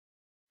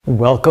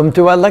Welcome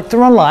to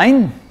Lecture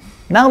Online.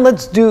 Now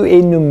let's do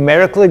a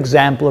numerical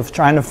example of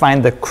trying to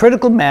find the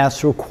critical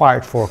mass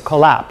required for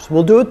collapse.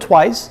 We'll do it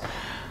twice.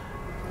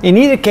 In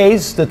either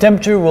case, the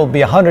temperature will be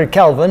 100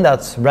 Kelvin.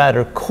 That's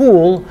rather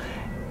cool.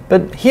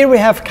 But here we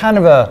have kind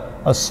of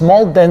a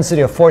small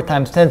density of 4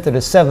 times 10 to the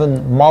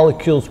 7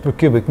 molecules per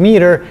cubic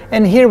meter.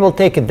 And here we'll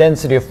take a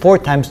density of 4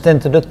 times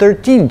 10 to the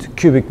 13th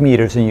cubic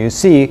meters. And you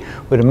see,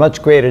 with a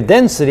much greater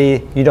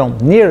density, you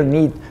don't nearly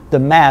need the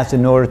mass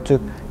in order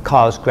to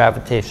cause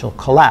gravitational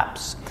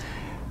collapse.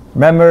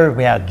 Remember,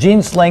 we had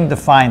Jean's length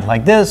defined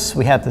like this.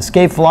 We had the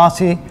escape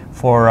velocity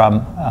for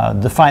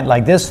defined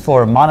like this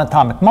for a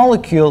monatomic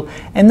molecule,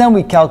 and then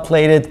we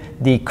calculated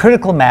the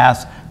critical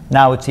mass.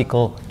 Now it's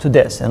equal to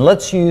this. And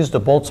let's use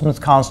the Boltzmann's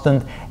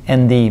constant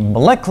and the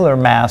molecular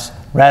mass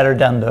rather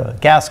than the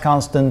gas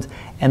constant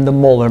and the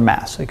molar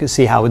mass. So you can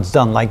see how it's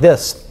done like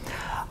this.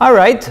 All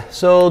right,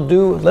 so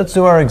let's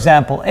do our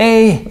example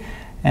A.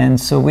 And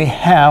so we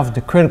have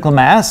the critical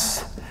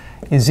mass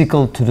is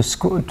equal to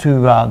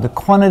the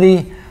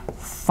quantity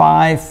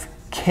 5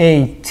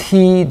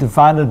 kT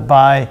divided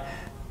by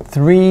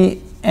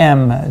 3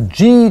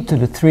 mg to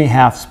the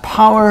 3/2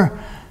 power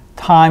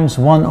times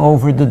 1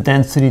 over the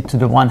density to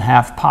the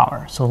 1/2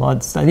 power. So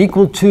what's that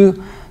equal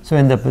to? So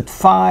end up with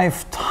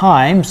 5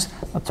 times,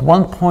 that's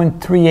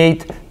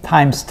 1.38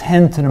 times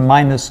 10 to the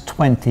minus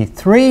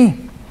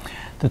 23.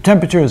 The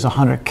temperature is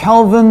 100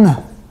 Kelvin,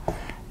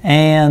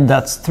 and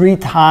that's 3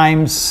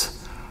 times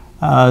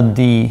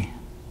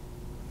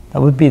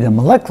that would be the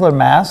molecular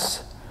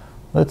mass.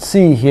 Let's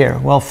see here.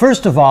 Well,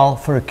 first of all,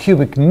 for a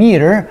cubic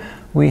meter,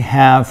 we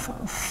have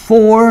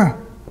 4.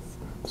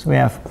 So we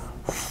have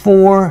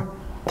 4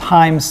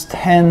 times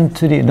 10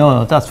 to the,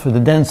 no, that's for the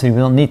density. We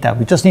don't need that.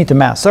 We just need the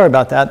mass. Sorry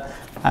about that.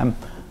 I'm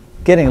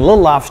getting a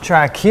little off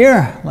track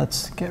here.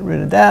 Let's get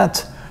rid of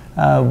that.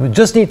 We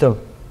just need the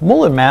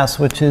molar mass,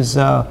 which is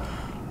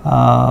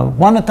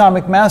 1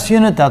 atomic mass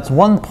unit. That's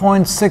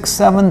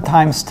 1.67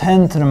 times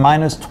 10 to the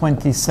minus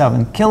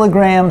 27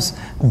 kilograms.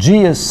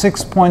 G is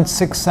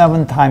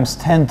 6.67 times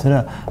 10 to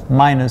the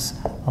minus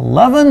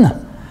 11.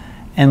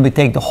 And we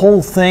take the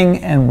whole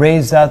thing and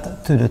raise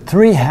that to the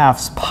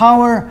 3/2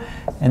 power.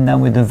 And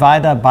then we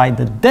divide that by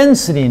the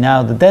density.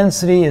 Now the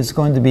density is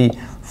going to be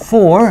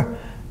 4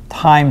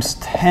 times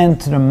 10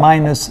 to the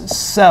minus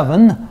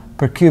 7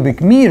 per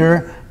cubic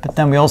meter. But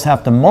then we also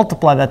have to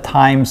multiply that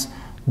times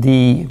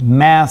the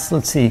mass,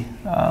 let's see,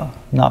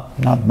 not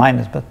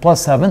minus, but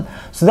plus 7.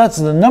 So that's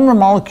the number of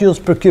molecules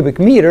per cubic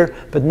meter,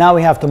 but now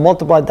we have to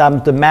multiply that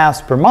with the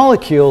mass per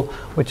molecule,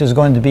 which is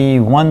going to be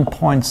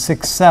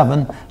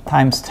 1.67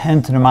 times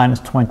 10 to the minus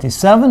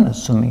 27,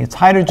 assuming it's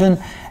hydrogen,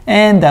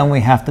 and then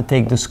we have to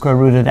take the square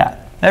root of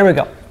that. There we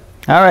go.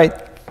 All right,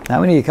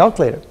 now we need a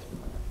calculator.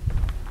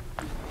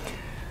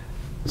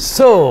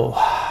 So,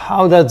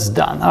 how that's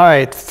done. All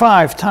right,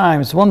 5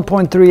 times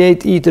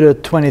 1.38 e to the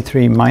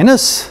 23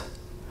 minus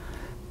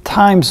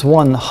times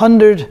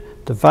 100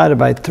 divided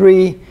by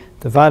 3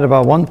 divided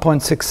by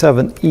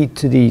 1.67 e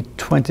to the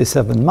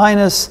 27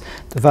 minus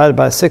divided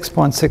by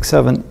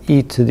 6.67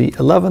 e to the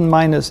 11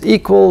 minus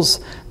equals,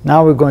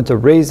 now we're going to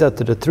raise that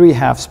to the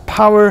 3/2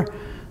 power,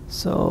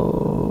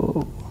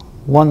 so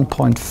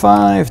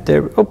 1.5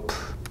 there.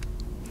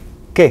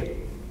 Okay,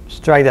 let's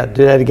try that,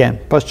 do that again,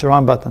 push the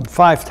wrong button.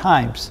 5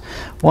 times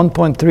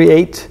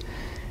 1.38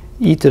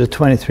 e to the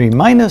 23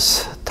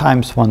 minus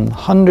times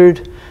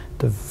 100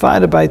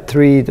 divided by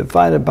 3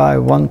 divided by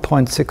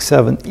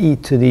 1.67 e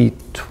to the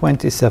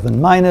 27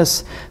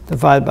 minus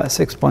divided by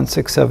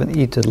 6.67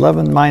 e to the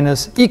 11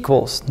 minus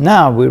equals.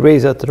 Now we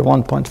raise that to the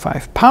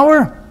 1.5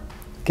 power.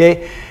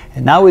 Okay,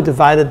 and now we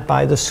divide it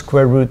by the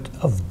square root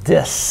of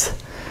this.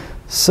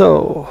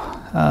 So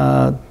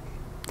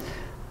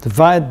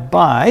divide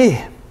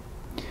by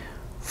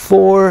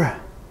 4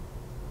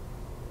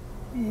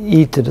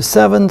 e to the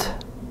 7th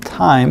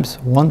times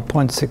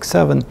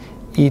 1.67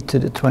 e to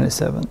the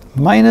 27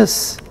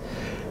 minus,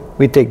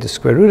 we take the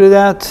square root of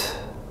that,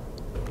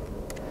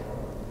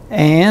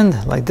 and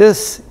like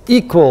this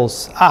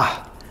equals,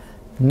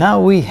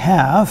 now we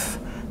have,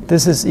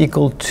 this is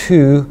equal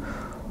to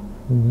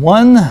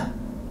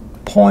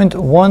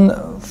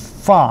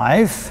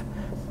 1.15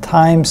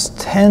 times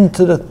 10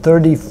 to the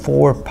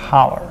 34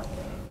 power.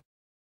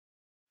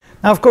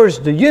 Now, of course,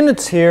 the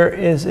units here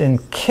is in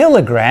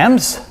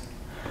kilograms.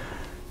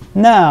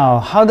 Now,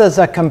 how does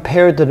that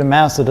compare to the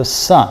mass of the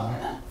sun?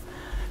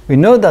 We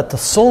know that the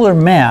solar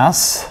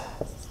mass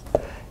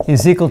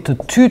is equal to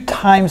 2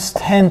 times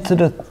 10 to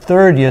the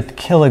 30th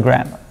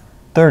kilogram.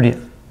 30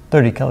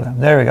 kilograms,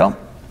 there we go.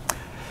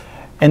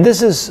 And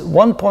this is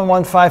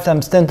 1.15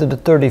 times 10 to the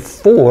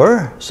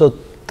 34. So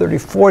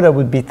 34, that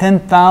would be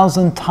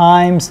 10,000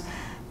 times.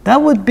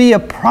 That would be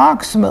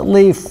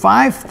approximately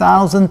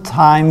 5,000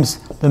 times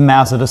the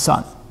mass of the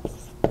sun.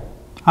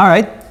 All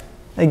right.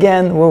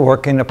 Again, we're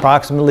working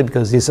approximately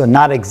because these are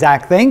not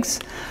exact things.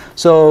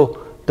 So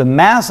the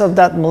mass of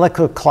that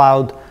molecular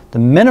cloud, the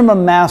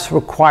minimum mass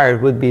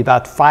required would be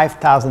about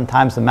 5,000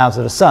 times the mass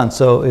of the sun.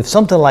 So if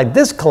something like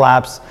this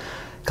collapsed,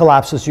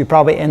 collapses, you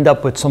probably end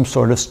up with some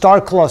sort of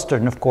star cluster.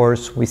 And of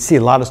course, we see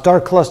a lot of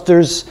star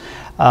clusters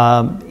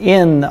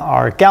in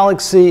our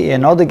galaxy,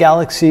 in other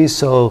galaxies.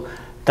 So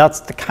that's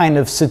the kind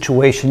of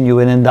situation you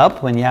would end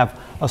up when you have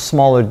a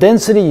smaller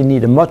density. You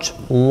need a much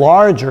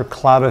larger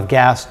cloud of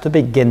gas to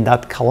begin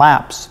that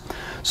collapse.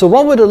 So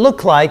what would it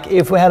look like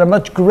if we had a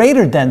much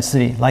greater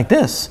density like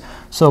this?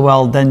 So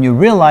well, then you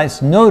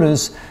realize,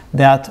 notice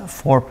that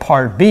for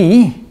part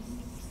B,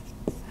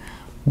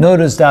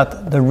 notice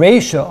that the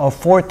ratio of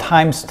 4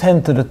 times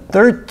 10 to the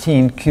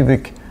 13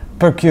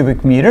 per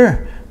cubic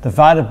meter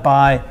divided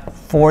by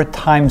 4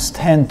 times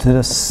 10 to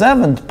the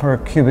 7th per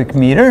cubic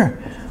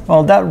meter,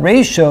 well, that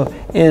ratio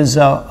is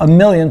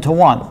 1,000,000 to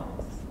 1,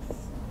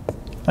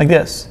 like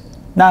this.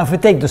 Now, if we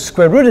take the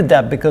square root of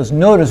that, because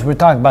notice we're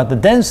talking about the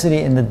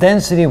density, and the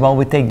density, well,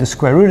 we take the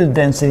square root of the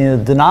density in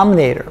the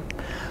denominator.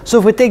 So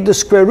if we take the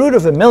square root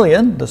of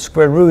 1,000,000, the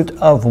square root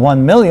of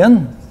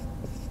 1,000,000,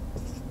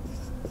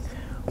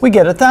 we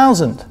get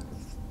 1,000.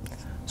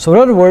 So in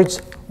other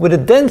words, with a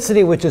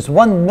density which is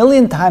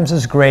 1,000,000 times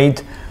as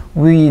great,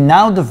 we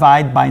now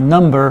divide by a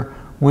number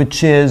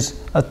which is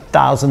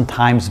 1,000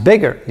 times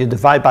bigger. You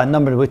divide by a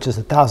number which is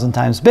 1,000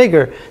 times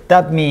bigger.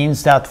 That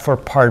means that for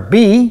part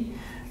B,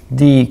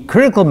 the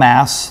critical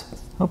mass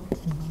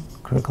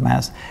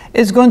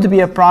is going to be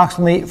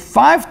approximately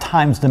 5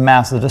 times the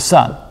mass of the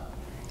Sun,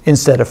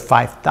 instead of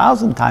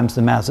 5,000 times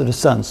the mass of the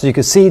Sun. So you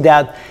can see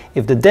that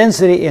if the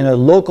density in a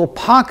local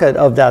pocket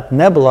of that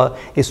nebula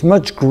is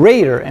much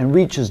greater and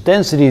reaches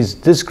densities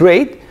this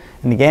great,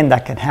 and again,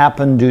 that can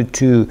happen due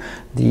to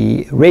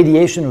the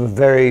radiation of a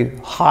very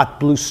hot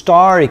blue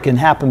star. It can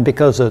happen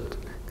because of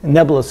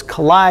nebulas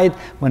collide.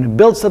 When it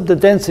builds up the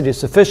density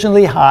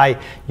sufficiently high,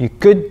 you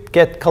could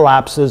get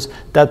collapses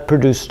that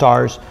produce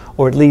stars,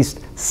 or at least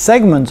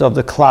segments of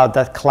the cloud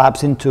that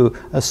collapse into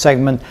a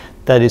segment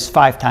that is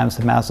 5 times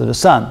the mass of the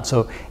Sun.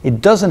 So it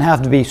doesn't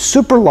have to be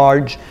super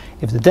large.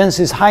 If the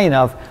density is high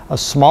enough, a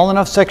small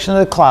enough section of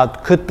the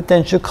cloud could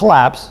potentially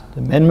collapse,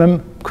 the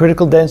minimum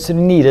critical density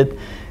needed,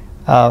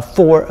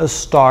 for a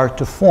star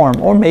to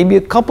form, or maybe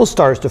a couple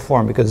stars to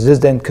form, because this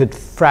then could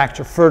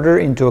fracture further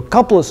into a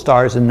couple of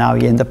stars, and now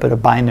you end up with a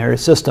binary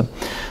system.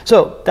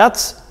 So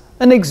that's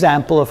an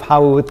example of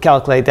how we would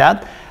calculate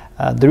that.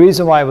 The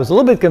reason why I was a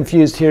little bit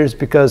confused here is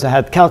because I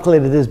had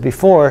calculated this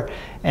before,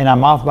 and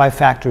I'm off by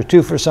factor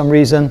 2 for some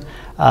reason,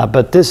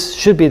 but this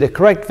should be the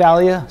correct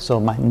value, so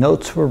my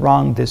notes were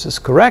wrong. This is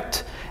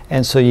correct,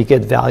 and so you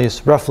get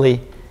values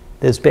roughly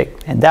this big,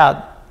 and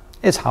that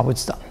is how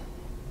it's done.